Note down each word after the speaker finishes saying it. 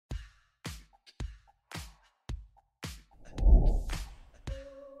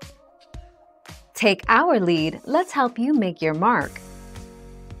Take our lead, let's help you make your mark.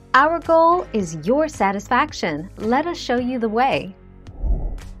 Our goal is your satisfaction. Let us show you the way.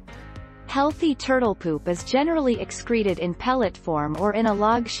 Healthy turtle poop is generally excreted in pellet form or in a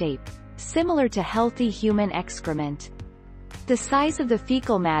log shape, similar to healthy human excrement. The size of the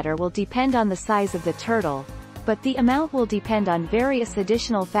fecal matter will depend on the size of the turtle, but the amount will depend on various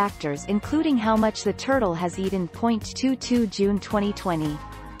additional factors including how much the turtle has eaten. 22 June 2020.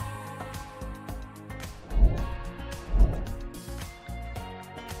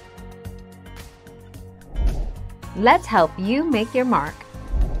 Let's help you make your mark.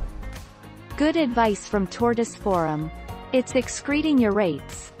 Good advice from Tortoise Forum. It's excreting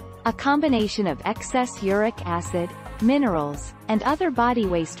urates, a combination of excess uric acid, minerals, and other body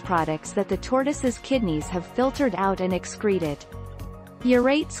waste products that the tortoise's kidneys have filtered out and excreted.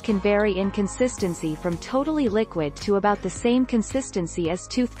 Urates can vary in consistency from totally liquid to about the same consistency as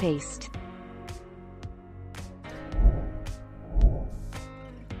toothpaste.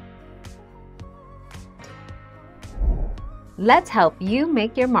 Let's help you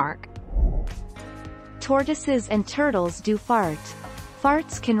make your mark. Tortoises and turtles do fart.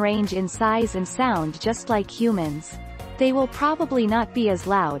 Farts can range in size and sound just like humans. They will probably not be as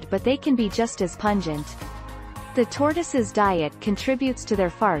loud, but they can be just as pungent. The tortoise's diet contributes to their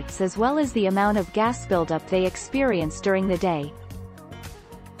farts as well as the amount of gas buildup they experience during the day.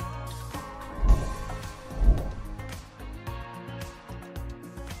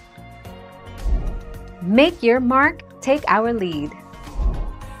 Make your mark, take our lead.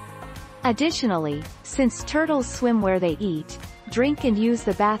 Additionally, since turtles swim where they eat, drink and use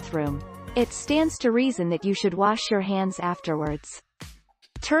the bathroom, it stands to reason that you should wash your hands afterwards.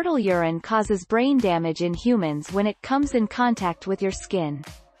 Turtle urine causes brain damage in humans when it comes in contact with your skin.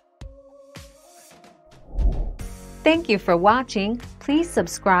 Thank you for watching. Please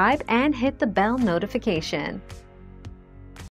subscribe and hit the bell notification.